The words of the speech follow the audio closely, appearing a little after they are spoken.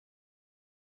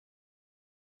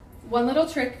One little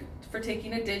trick for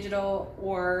taking a digital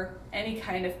or any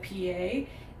kind of PA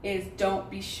is don't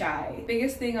be shy.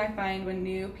 Biggest thing I find when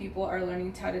new people are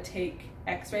learning how to take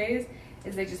x-rays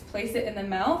is they just place it in the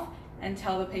mouth and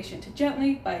tell the patient to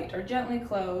gently bite or gently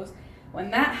close. When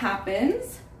that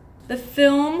happens, the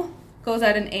film goes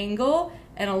at an angle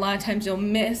and a lot of times you'll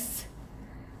miss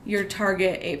your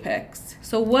target apex.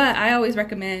 So what I always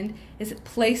recommend is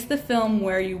place the film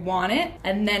where you want it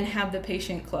and then have the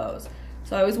patient close.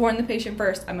 So I always warn the patient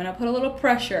first, I'm gonna put a little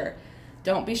pressure.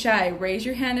 Don't be shy, raise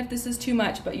your hand if this is too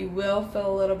much, but you will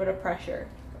feel a little bit of pressure.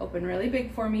 Open really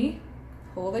big for me,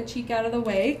 pull the cheek out of the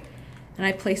way, and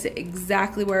I place it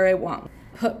exactly where I want.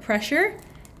 Put pressure,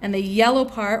 and the yellow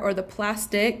part or the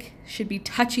plastic should be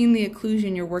touching the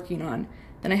occlusion you're working on.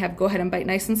 Then I have go ahead and bite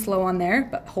nice and slow on there,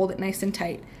 but hold it nice and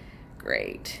tight.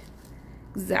 Great,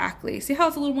 exactly. See how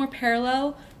it's a little more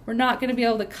parallel? We're not gonna be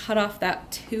able to cut off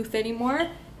that tooth anymore.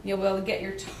 You'll be able to get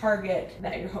your target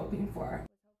that you're hoping for.